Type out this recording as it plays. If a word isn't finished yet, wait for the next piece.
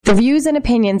The views and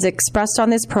opinions expressed on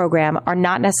this program are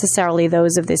not necessarily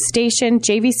those of this station,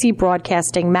 JVC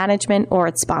Broadcasting Management, or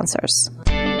its sponsors.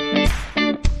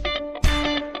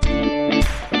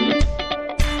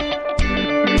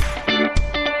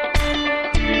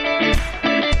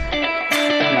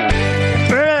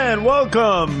 And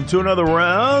welcome to another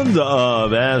round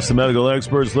of Ask the Medical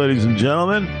Experts, ladies and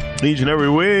gentlemen. Each and every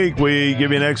week, we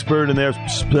give you an expert in their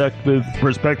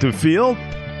respective field.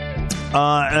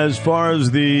 As far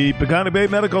as the Peconic Bay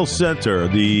Medical Center,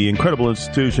 the incredible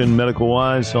institution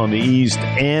medical-wise on the East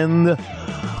End,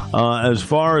 as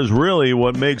far as really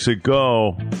what makes it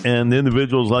go, and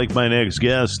individuals like my next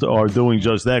guest are doing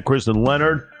just that. Kristen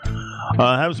Leonard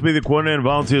happens to be the Coordinator of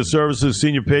Volunteer Services,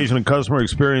 Senior Patient and Customer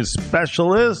Experience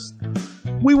Specialist.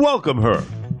 We welcome her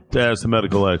to Ask the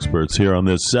Medical Experts here on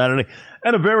this Saturday,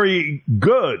 and a very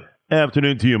good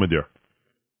afternoon to you, my dear.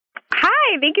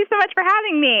 Hi, thank you so much for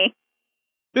having me.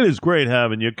 It is great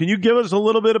having you. Can you give us a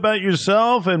little bit about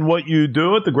yourself and what you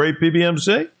do at the great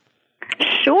PBMC?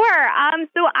 Sure.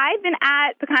 So I've been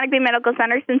at Peconic Bay Medical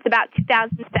Center since about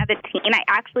 2017. I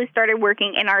actually started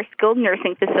working in our skilled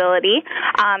nursing facility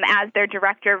as their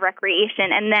director of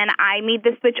recreation, and then I made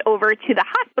the switch over to the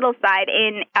hospital side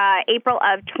in April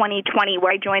of 2020,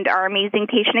 where I joined our amazing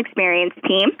patient experience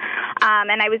team,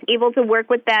 and I was able to work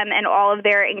with them and all of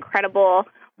their incredible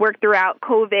work throughout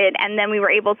COVID, and then we were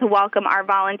able to welcome our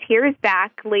volunteers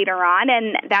back later on,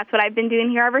 and that's what I've been doing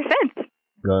here ever since.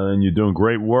 And you're doing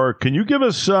great work. Can you give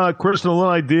us, Kristen, a little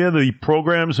idea of the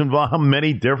programs involved, how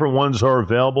many different ones are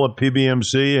available at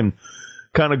PBMC, and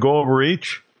kind of go over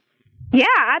each? Yeah,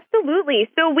 absolutely.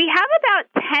 So we have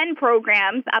about 10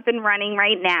 programs up and running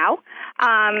right now,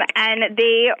 and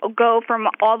they go from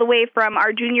all the way from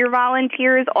our junior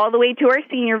volunteers all the way to our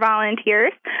senior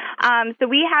volunteers. So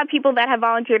we have people that have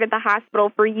volunteered at the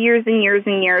hospital for years and years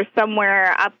and years,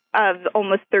 somewhere up of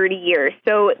almost 30 years.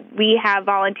 So we have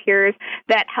volunteers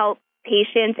that help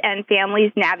patients and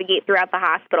families navigate throughout the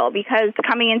hospital, because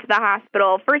coming into the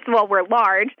hospital, first of all, we're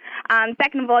large.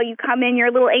 Second of all, you come in, you're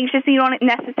a little anxious, and you don't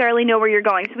necessarily know where you're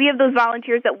going. So we have those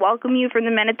volunteers that welcome you from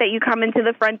the minute that you come into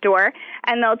the front door,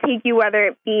 and they'll take you, whether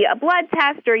it be a blood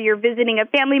test or you're visiting a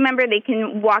family member, they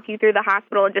can walk you through the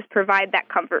hospital and just provide that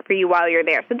comfort for you while you're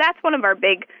there. So that's one of our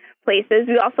big places.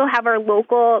 We also have our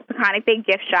local Peconic Bay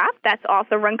gift shop that's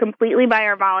also run completely by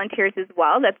our volunteers as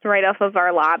well. That's right off of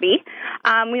our lobby.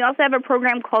 We also have a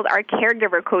program called our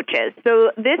Caregiver Coaches. So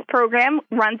this program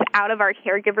runs out of our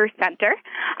Caregiver Center,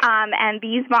 and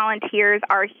these volunteers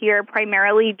are here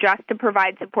primarily just to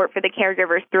provide support for the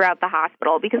caregivers throughout the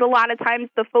hospital, because a lot of times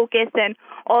the focus and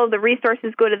all of the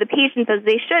resources go to the patients, as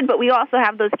they should, but we also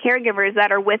have those caregivers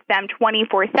that are with them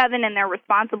 24/7, and they're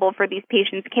responsible for these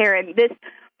patients' care, and this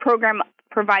program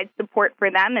provides support for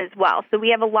them as well. So we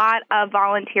have a lot of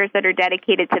volunteers that are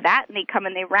dedicated to that, and they come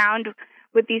and they round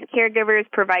with these caregivers,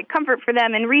 provide comfort for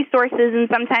them and resources, and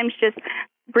sometimes just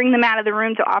bring them out of the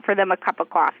room to offer them a cup of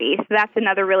coffee. So that's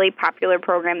another really popular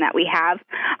program that we have.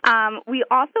 We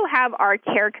also have our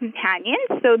Care Companions.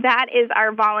 So that is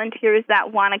our volunteers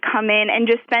that want to come in and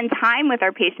just spend time with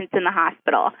our patients in the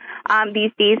hospital.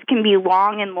 These days can be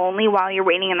long and lonely while you're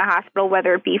waiting in the hospital,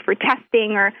 whether it be for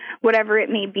testing or whatever it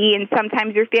may be, and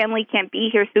sometimes your family can't be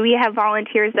here. So we have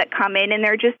volunteers that come in, and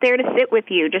they're just there to sit with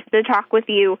you, just to talk with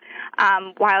you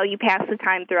while you pass the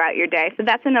time throughout your day. So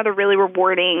that's another really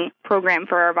rewarding program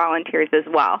for our volunteers as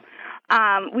well.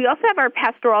 We also have our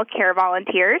pastoral care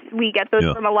volunteers. We get those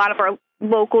from a lot of our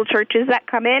local churches that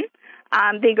come in.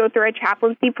 They go through our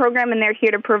chaplaincy program, and they're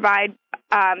here to provide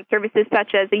services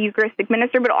such as a Eucharistic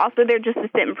minister, but also they're just to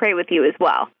sit and pray with you as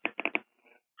well.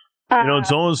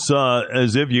 It's almost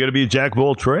as if you got to be a jack of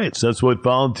all trades. That's what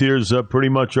volunteers pretty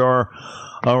much are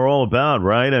all about,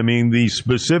 right? I mean, the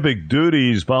specific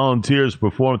duties volunteers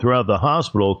perform throughout the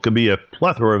hospital can be a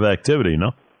plethora of activity,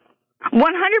 no? 100%.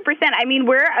 I mean,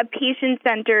 we're a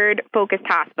patient-centered, focused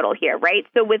hospital here, right?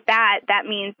 So with that, that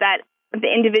means that the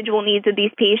individual needs of these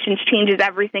patients changes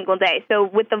every single day. So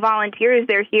with the volunteers,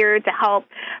 they're here to help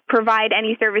provide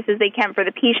any services they can for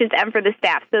the patients and for the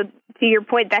staff. So to your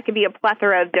point, that could be a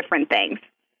plethora of different things.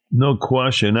 No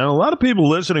question. And a lot of people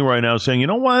listening right now saying, you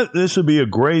know what, this would be a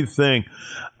great thing.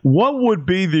 What would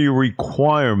be the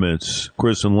requirements,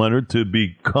 Kristen Leonard, to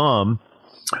become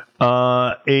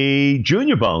a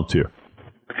junior volunteer?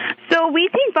 So we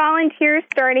take volunteers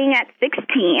starting at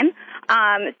 16.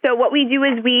 So what we do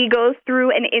is we go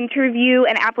through an interview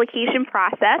and application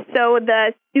process. So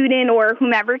the student or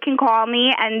whomever can call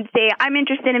me and say, I'm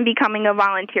interested in becoming a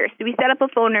volunteer. So we set up a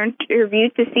phone interview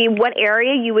to see what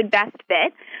area you would best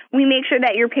fit. We make sure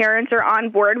that your parents are on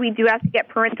board. We do have to get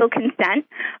parental consent.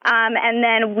 And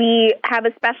then we have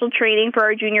a special training for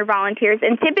our junior volunteers.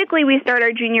 And typically we start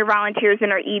our junior volunteers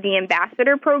in our ED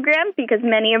ambassador program because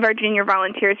many of our junior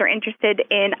volunteers are interested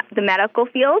in the medical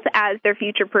field as their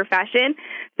future profession.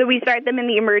 So we start them in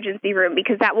the emergency room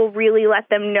because that will really let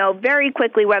them know very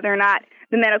quickly whether or not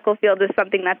the medical field is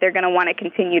something that they're going to want to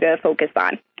continue to focus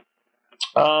on.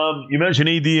 You mentioned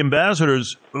ED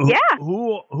ambassadors.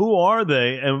 Who are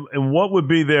they, and what would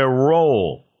be their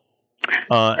role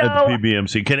at the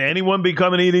PBMC? Can anyone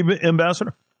become an ED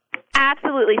ambassador?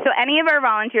 Absolutely. So any of our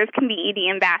volunteers can be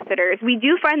ED ambassadors. We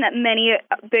do find that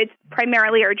it's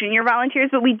primarily our junior volunteers,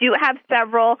 but we do have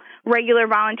several regular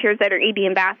volunteers that are ED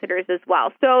ambassadors as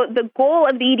well. So the goal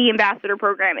of the ED ambassador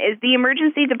program is the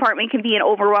emergency department can be an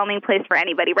overwhelming place for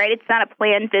anybody, right? It's not a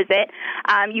planned visit.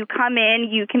 You come in,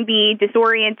 you can be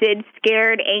disoriented,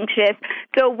 scared, anxious.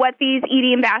 So what these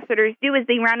ED ambassadors do is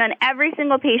they run on every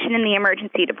single patient in the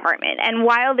emergency department. And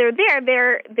while they're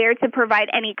there to provide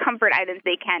any comfort items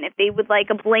they can. If they would like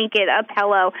a blanket, a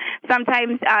pillow,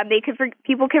 sometimes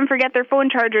people can forget their phone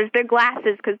chargers, their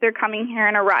glasses because they're coming here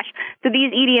in a rush. So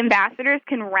these ED ambassadors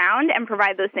can round and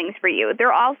provide those things for you.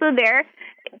 They're also there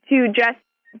to just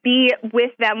be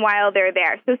with them while they're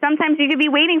there. So sometimes you could be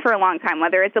waiting for a long time,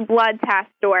 whether it's a blood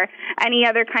test or any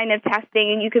other kind of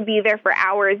testing, and you could be there for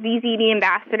hours. These ED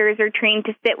ambassadors are trained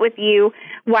to sit with you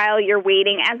while you're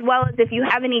waiting, as well as if you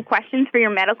have any questions for your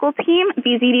medical team,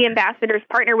 these ED ambassadors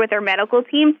partner with our medical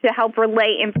team to help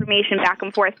relay information back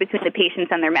and forth between the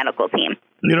patients and their medical team.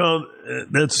 You know,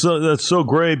 that's so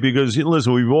great because,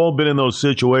 listen, we've all been in those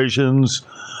situations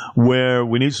where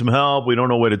we need some help, we don't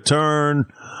know where to turn,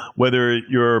 whether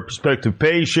you're a prospective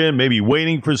patient, maybe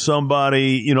waiting for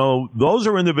somebody, those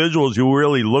are individuals you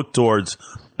really look towards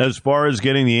as far as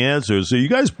getting the answers. So you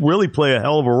guys really play a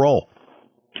hell of a role.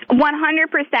 100%.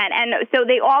 And so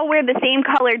they all wear the same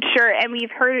colored shirt, and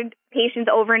we've heard patients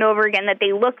over and over again that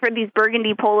they look for these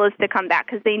burgundy polos to come back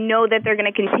because they know that they're going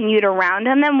to continue to round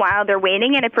on them while they're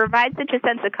waiting, and it provides such a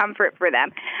sense of comfort for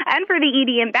them. And for the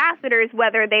ED ambassadors,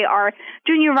 whether they are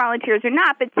junior volunteers or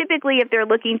not, but typically if they're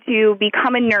looking to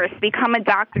become a nurse, become a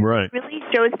doctor, right, it really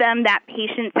shows them that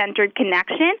patient-centered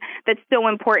connection that's so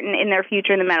important in their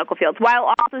future in the medical field,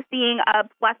 while also seeing a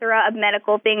plethora of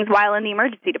medical things while in the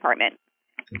emergency department.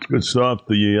 It's good stuff.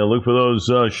 Look for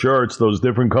those shirts, those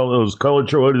different colors, colored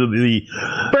shirts,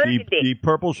 the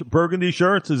purple burgundy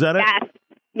shirts. Is that it? Yes.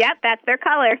 Yep, that's their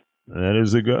color. That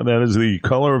is the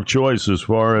color of choice as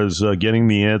far as getting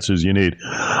the answers you need.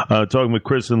 Talking with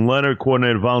Kristen Leonard,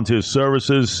 Coordinator of Volunteer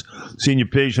Services, Senior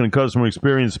Patient and Customer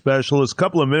Experience Specialist. A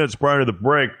couple of minutes prior to the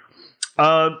break.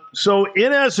 So,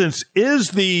 in essence,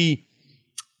 let me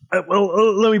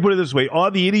put it this way.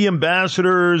 Are the ED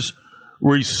ambassadors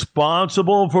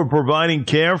responsible for providing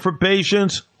care for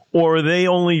patients, or are they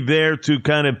only there to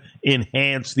kind of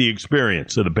enhance the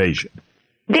experience of the patient?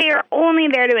 They are only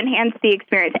there to enhance the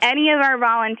experience. Any of our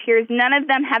volunteers, none of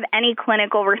them have any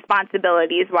clinical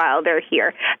responsibilities while they're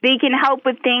here. They can help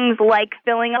with things like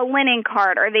filling a linen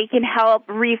cart, or they can help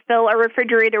refill a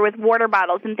refrigerator with water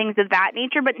bottles and things of that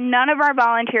nature, but none of our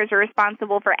volunteers are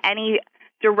responsible for any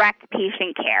direct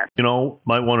patient care.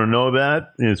 Might want to know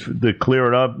that is to clear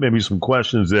it up. Maybe some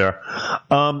questions there.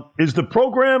 Is the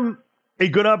program a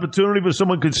good opportunity for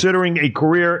someone considering a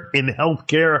career in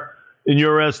healthcare, in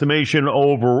your estimation,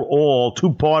 overall?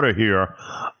 Two-parter here.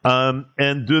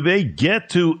 And do they get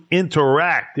to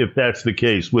interact, if that's the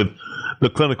case, with the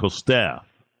clinical staff?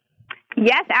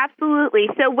 Yes, absolutely.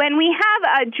 So when we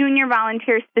have a junior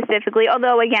volunteer specifically,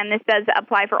 although, again, this does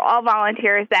apply for all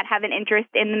volunteers that have an interest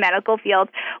in the medical field,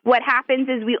 what happens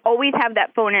is we always have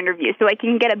that phone interview so I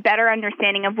can get a better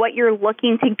understanding of what you're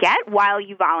looking to get while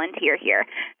you volunteer here.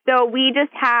 So we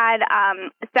just had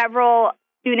several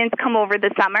students come over the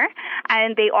summer,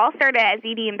 and they all started as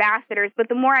ED ambassadors. But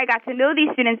the more I got to know these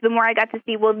students, the more I got to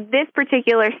see, well, this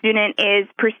particular student is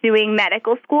pursuing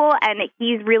medical school, and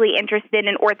he's really interested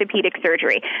in orthopedic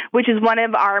surgery, which is one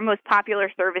of our most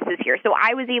popular services here. So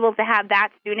I was able to have that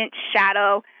student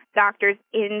shadow doctors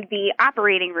in the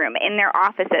operating room, in their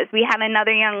offices. We had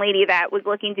another young lady that was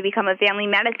looking to become a family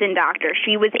medicine doctor.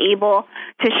 She was able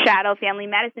to shadow family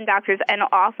medicine doctors, and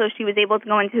also she was able to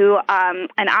go into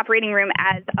an operating room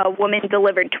as a woman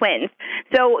delivered twins.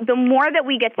 So the more that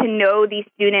we get to know these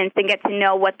students and get to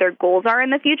know what their goals are in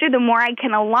the future, the more I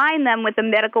can align them with a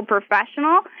medical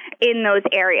professional in those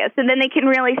areas. So then they can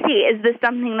really see, is this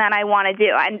something that I want to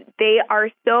do? And they are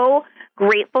so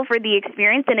grateful for the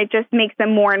experience, and it just makes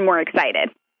them more and more excited.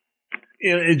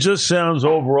 It just sounds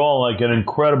overall like an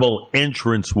incredible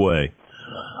entranceway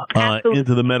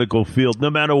into the medical field, no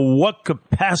matter what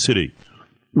capacity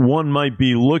one might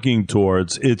be looking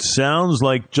towards. It sounds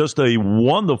like just a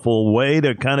wonderful way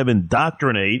to kind of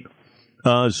indoctrinate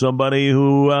somebody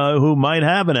who might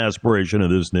have an aspiration of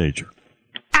this nature.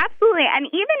 Absolutely. And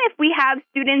even if we have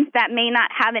students that may not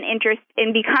have an interest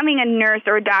in becoming a nurse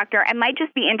or a doctor and might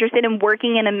just be interested in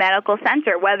working in a medical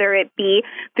center, whether it be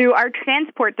through our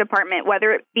transport department,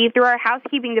 whether it be through our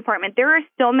housekeeping department, there are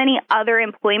so many other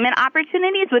employment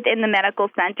opportunities within the medical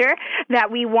center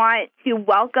that we want to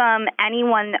welcome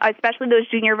anyone, especially those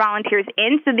junior volunteers,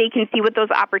 in so they can see what those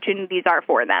opportunities are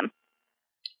for them.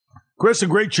 Kristen,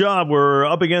 great job. We're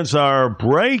up against our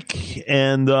break,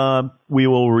 and we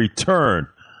will return.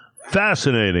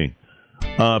 Fascinating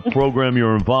program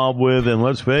you're involved with, and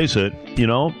let's face it,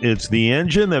 it's the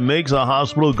engine that makes a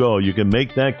hospital go. You can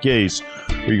make that case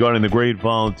regarding the great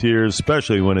volunteers,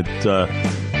 especially when it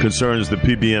concerns the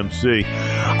PBMC.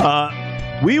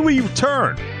 We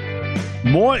return.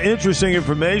 More interesting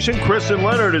information. Kristen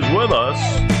Leonard is with us,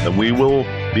 and we will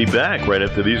be back right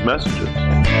after these messages.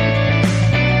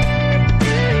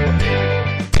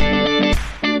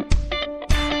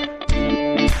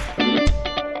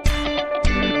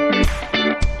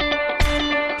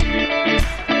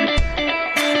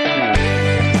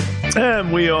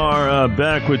 And we are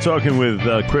back. We're talking with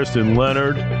Kristen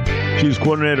Leonard. She's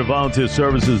Coordinator of Volunteer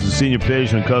Services and Senior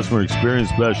Patient and Customer Experience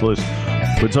Specialist.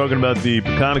 We're talking about the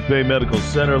Peconic Bay Medical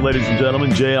Center. Ladies and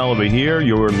gentlemen, Jay Oliver here.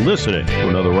 You're listening to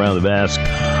another round of Ask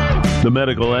the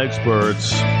Medical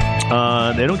Experts.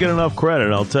 They don't get enough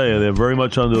credit, I'll tell you. They're very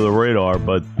much under the radar,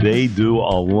 but they do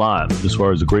a lot as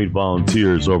far as the great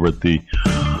volunteers over at the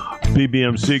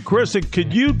PBMC. Kristen,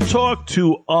 could you talk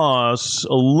to us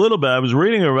a little bit? I was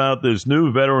reading about this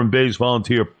new veteran-based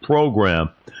volunteer program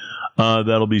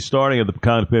that'll be starting at the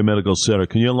Peconic Bay Medical Center.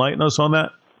 Can you enlighten us on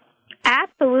that?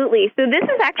 Absolutely. So this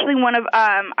is actually one of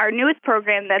our newest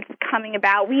programs that's coming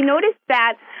about. We noticed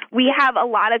that we have a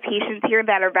lot of patients here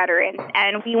that are veterans,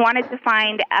 and we wanted to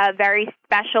find a very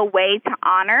special way to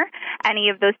honor any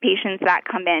of those patients that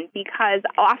come in, because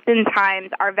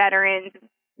oftentimes our veterans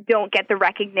don't get the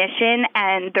recognition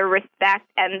and the respect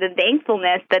and the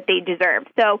thankfulness that they deserve.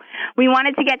 So we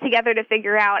wanted to get together to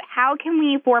figure out how can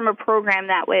we form a program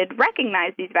that would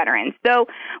recognize these veterans. So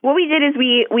what we did is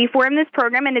we formed this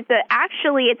program, and it's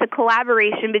a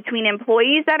collaboration between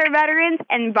employees that are veterans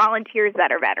and volunteers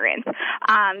that are veterans.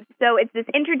 So it's this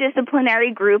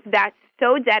interdisciplinary group that's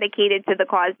so dedicated to the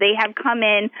cause. They have come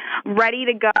in ready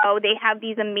to go. They have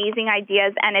these amazing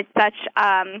ideas, and it's such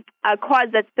a cause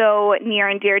that's so near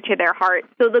and dear to their heart.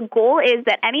 So the goal is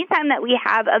that anytime that we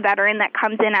have a veteran that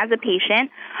comes in as a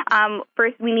patient,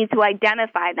 first we need to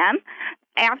identify them.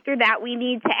 After that, we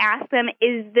need to ask them,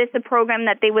 is this a program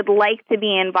that they would like to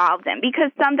be involved in? Because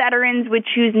some veterans would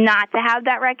choose not to have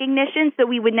that recognition, so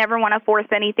we would never want to force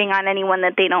anything on anyone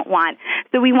that they don't want.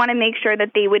 So we want to make sure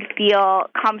that they would feel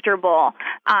comfortable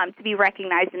to be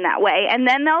recognized in that way. And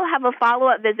then they'll have a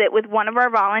follow-up visit with one of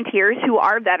our volunteers who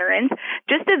are veterans,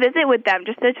 just to visit with them,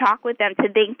 just to talk with them,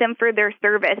 to thank them for their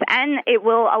service. And it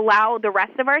will allow the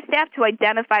rest of our staff to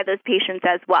identify those patients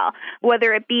as well,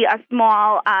 whether it be a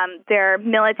small, their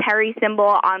military symbol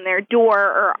on their door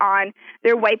or on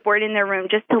their whiteboard in their room,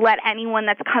 just to let anyone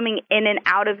that's coming in and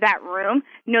out of that room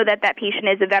know that that patient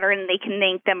is a veteran and they can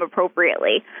thank them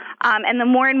appropriately. And the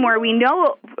more and more we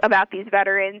know about these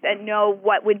veterans and know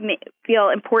what would feel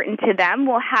important to them,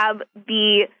 we'll have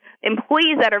the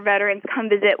employees that are veterans come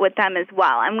visit with them as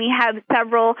well. And we have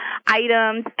several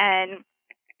items, and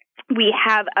we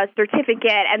have a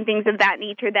certificate and things of that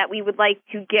nature that we would like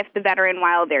to gift the veteran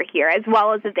while they're here, as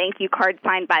well as a thank you card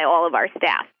signed by all of our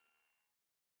staff.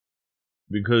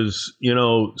 Because,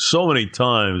 so many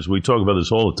times, we talk about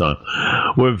this all the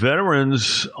time, where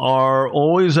veterans are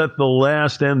always at the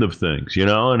last end of things,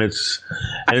 and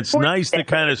it's nice to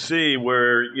kind of see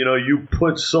where, you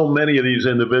put so many of these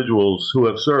individuals who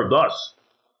have served us,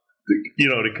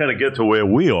 to kind of get to where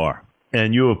we are.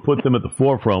 And you have put them at the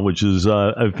forefront, which is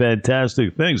a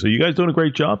fantastic thing. So you guys doing a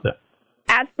great job there.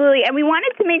 Absolutely. And we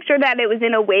wanted to make sure that it was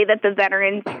in a way that the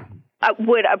veterans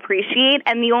would appreciate.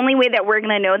 And the only way that we're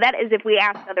going to know that is if we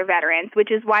ask other veterans,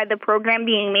 which is why the program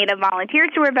being made of volunteers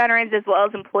who are veterans as well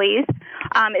as employees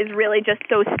is really just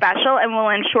so special and will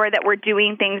ensure that we're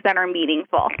doing things that are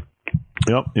meaningful.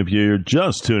 Yep. If you're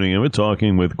just tuning in, we're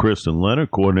talking with Kristen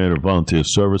Leonard, Coordinator of Volunteer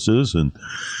Services and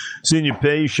Senior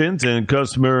Patient and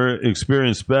Customer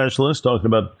Experience Specialist, talking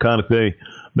about the Peconic Bay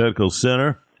Medical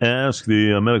Center. Ask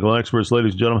the medical experts,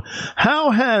 ladies and gentlemen. How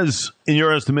has, in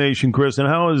your estimation, Kristen,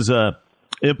 how has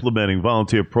implementing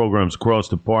volunteer programs across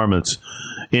departments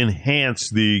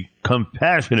enhanced the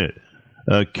compassionate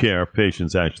care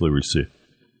patients actually receive?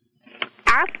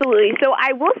 Absolutely. So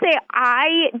I will say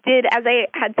I did, as I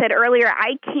had said earlier,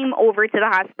 I came over to the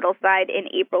hospital side in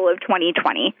April of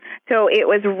 2020. So it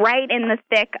was right in the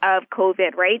thick of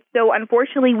COVID, right? So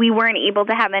unfortunately, we weren't able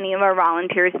to have any of our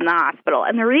volunteers in the hospital.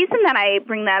 And the reason that I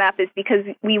bring that up is because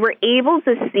we were able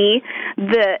to see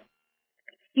the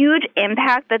huge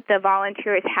impact that the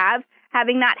volunteers have,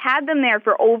 having not had them there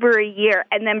for over a year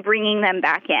and then bringing them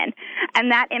back in.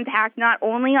 And that impact not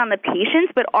only on the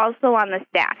patients, but also on the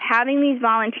staff. Having these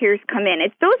volunteers come in,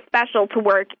 it's so special to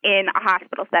work in a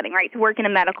hospital setting, right? To work in a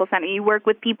medical center. You work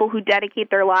with people who dedicate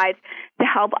their lives to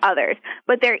help others.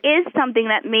 But there is something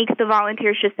that makes the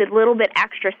volunteers just a little bit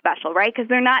extra special, right? Because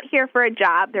they're not here for a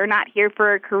job. They're not here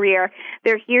for a career.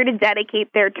 They're here to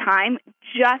dedicate their time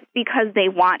just because they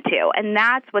want to. And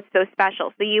that's what's so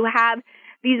special. So you have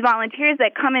these volunteers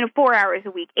that come in 4 hours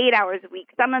a week, 8 hours a week.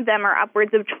 Some of them are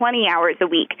upwards of 20 hours a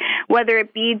week, whether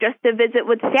it be just to visit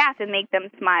with staff and make them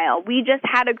smile. We just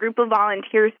had a group of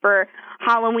volunteers for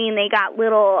Halloween. They got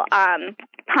little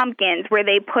pumpkins where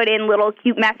they put in little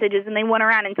cute messages, and they went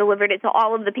around and delivered it to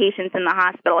all of the patients in the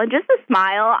hospital. And just a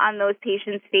smile on those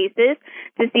patients' faces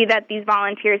to see that these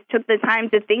volunteers took the time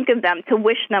to think of them, to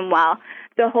wish them well,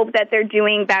 to hope that they're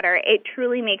doing better. It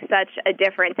truly makes such a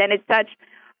difference, and it's such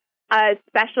a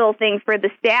special thing for the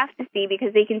staff to see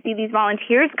because they can see these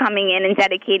volunteers coming in and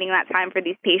dedicating that time for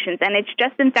these patients. And it's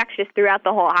just infectious throughout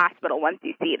the whole hospital once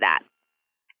you see that.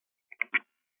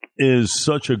 Is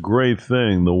such a great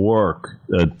thing, the work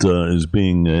that is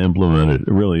being implemented.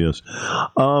 It really is.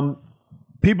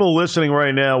 People listening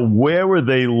right now, where would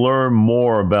they learn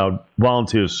more about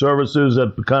volunteer services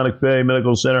at Peconic Bay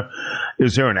Medical Center?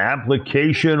 Is there an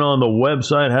application on the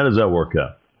website? How does that work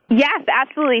out? Yes,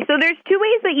 absolutely. So there's two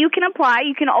ways that you can apply.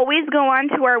 You can always go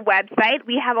onto our website.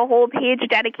 We have a whole page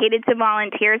dedicated to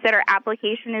volunteers that our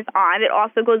application is on. It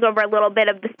also goes over a little bit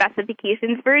of the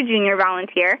specifications for a junior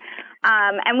volunteer.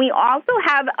 And we also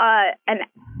have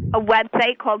a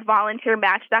website called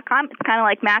volunteermatch.com. It's kind of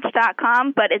like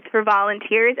match.com, but it's for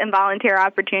volunteers and volunteer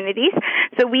opportunities.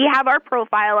 So we have our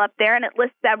profile up there, and it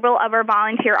lists several of our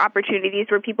volunteer opportunities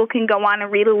where people can go on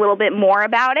and read a little bit more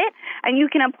about it, and you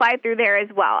can apply through there as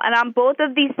well. And on both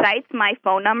of these sites, my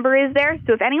phone number is there.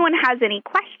 So if anyone has any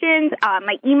questions,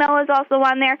 my email is also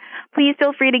on there. Please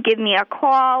feel free to give me a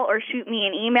call or shoot me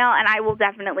an email, and I will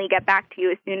definitely get back to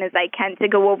you as soon as I can to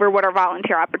go over what our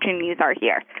volunteer opportunities are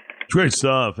here. Great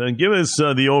stuff. And give us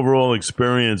the overall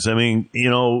experience. I mean, you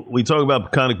know, we talk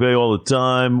about Peconic Bay all the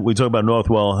time. We talk about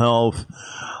Northwell Health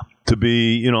to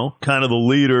be, you know, kind of the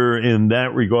leader in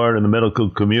that regard in the medical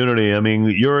community. I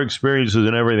mean, your experiences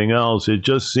and everything else, it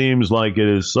just seems like it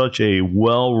is such a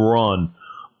well-run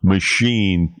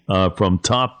machine from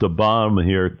top to bottom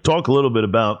here. Talk a little bit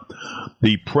about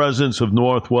the presence of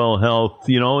Northwell Health,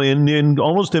 you know, in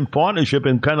almost in partnership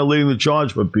and kind of leading the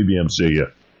charge for PBMC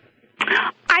here.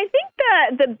 I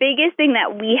think the biggest thing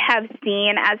that we have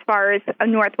seen as far as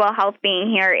Northwell Health being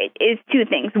here is two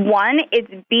things. One,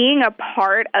 it's being a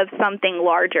part of something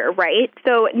larger, right?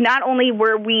 So not only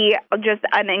were we just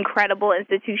an incredible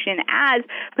institution as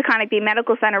the Peconic Bay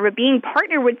Medical Center, but being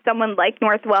partnered with someone like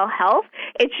Northwell Health,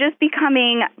 it's just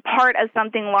becoming part of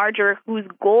something larger whose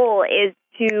goal is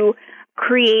to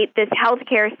create this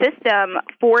healthcare system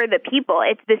for the people.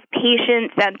 It's this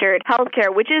patient-centered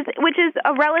healthcare, which is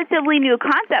a relatively new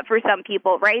concept for some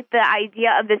people, right? The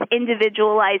idea of this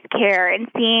individualized care and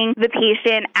seeing the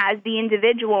patient as the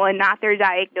individual and not their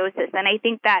diagnosis. And I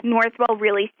think that Northwell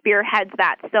really spearheads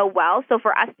that so well. So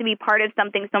for us to be part of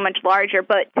something so much larger,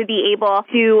 but to be able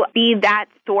to be that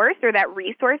source or that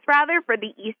resource rather for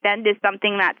the East End is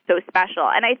something that's so special.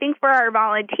 And I think for our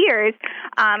volunteers,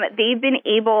 they've been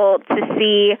able to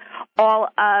see all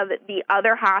of the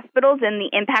other hospitals and the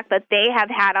impact that they have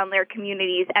had on their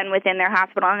communities and within their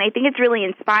hospital. And I think it's really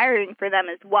inspiring for them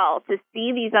as well to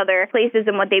see these other places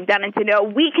and what they've done and to know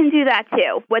we can do that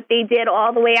too. What they did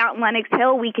all the way out in Lenox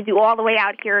Hill, we could do all the way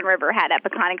out here in Riverhead at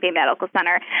Peconic Bay Medical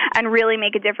Center and really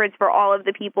make a difference for all of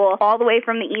the people all the way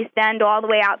from the East End all the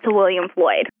way out to William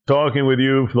Floyd. Talking with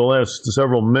you for the last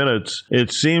several minutes,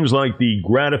 it seems like the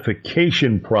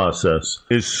gratification process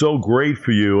is so great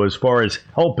for you as far as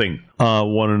helping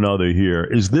one another here.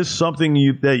 Is this something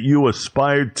that you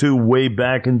aspired to way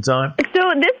back in time? So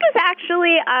this was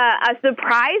actually a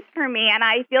surprise for me, and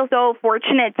I feel so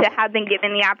fortunate to have been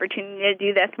given the opportunity to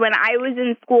do this. When I was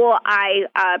in school, I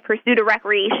pursued a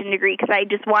recreation degree because I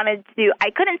just wanted to,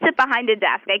 I couldn't sit behind a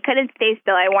desk. I couldn't stay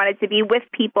still. I wanted to be with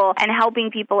people and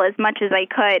helping people as much as I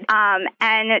could.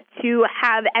 And to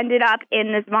have ended up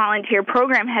in this volunteer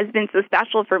program has been so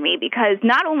special for me because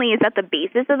not only is that the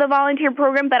basis of the volunteer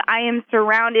program, but I am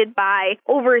surrounded by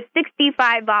over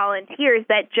 65 volunteers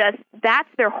that's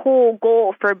their whole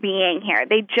goal for being here.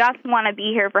 They just want to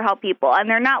be here for help people, and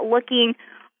they're not looking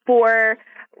for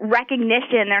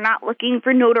recognition. They're not looking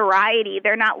for notoriety.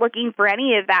 They're not looking for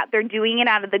any of that. They're doing it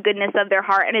out of the goodness of their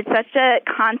heart. And it's such a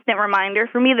constant reminder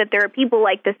for me that there are people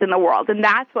like this in the world. And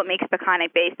that's what makes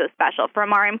Peconic Bay so special.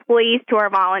 From our employees to our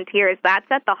volunteers, that's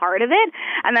at the heart of it.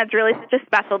 And that's really such a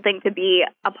special thing to be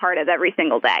a part of every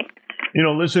single day. You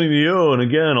know, listening to you, and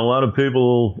again, a lot of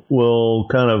people will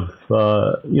kind of,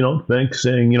 think,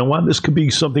 saying, you know what, this could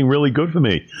be something really good for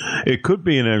me. It could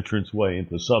be an entranceway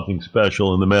into something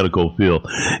special in the medical field.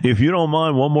 If you don't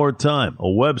mind, one more time, a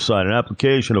website, an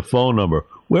application, a phone number,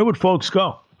 where would folks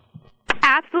go?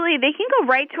 Absolutely. They can go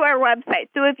right to our website.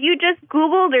 So if you just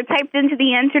Googled or typed into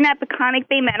the internet Peconic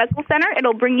Bay Medical Center,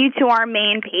 it'll bring you to our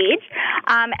main page.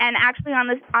 And actually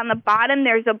on the bottom,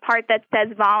 there's a part that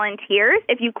says volunteers.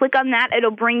 If you click on that,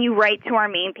 it'll bring you right to our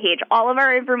main page. All of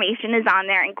our information is on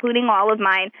there, including all of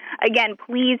mine. Again,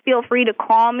 please feel free to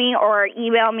call me or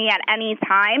email me at any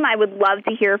time. I would love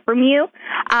to hear from you.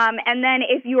 And then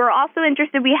if you are also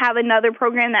interested, we have another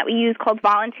program that we use called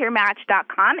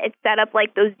volunteermatch.com. It's set up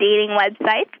like those dating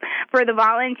websites for the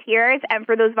volunteers and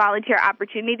for those volunteer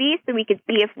opportunities so we could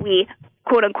see if we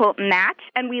quote-unquote match.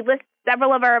 And we list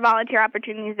several of our volunteer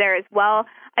opportunities there as well,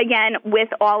 again, with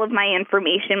all of my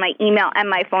information, my email, and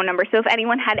my phone number. So if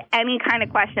anyone had any kind of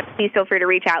question, please feel free to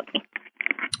reach out to me.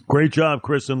 Great job,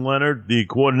 Kristen Leonard, the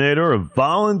coordinator of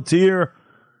Volunteer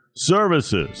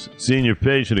Services, Senior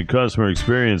Patient and Customer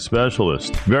Experience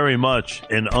Specialist. Very much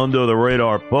an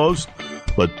under-the-radar post,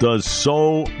 but does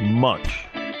so much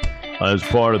as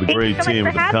part of the great team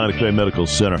at the Peconic Bay Medical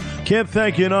Center. Can't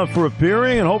thank you enough for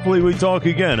appearing, and hopefully we talk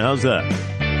again. How's that?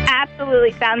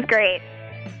 Absolutely. Sounds great.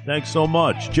 Thanks so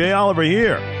much. Jay Oliver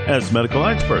here as Medical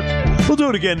Experts. We'll do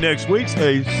it again next week.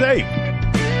 Stay safe.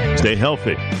 Stay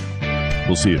healthy.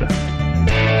 We'll see you then.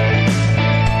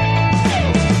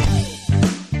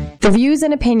 The views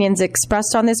and opinions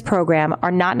expressed on this program are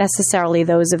not necessarily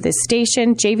those of this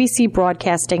station, JVC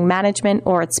Broadcasting Management,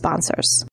 or its sponsors.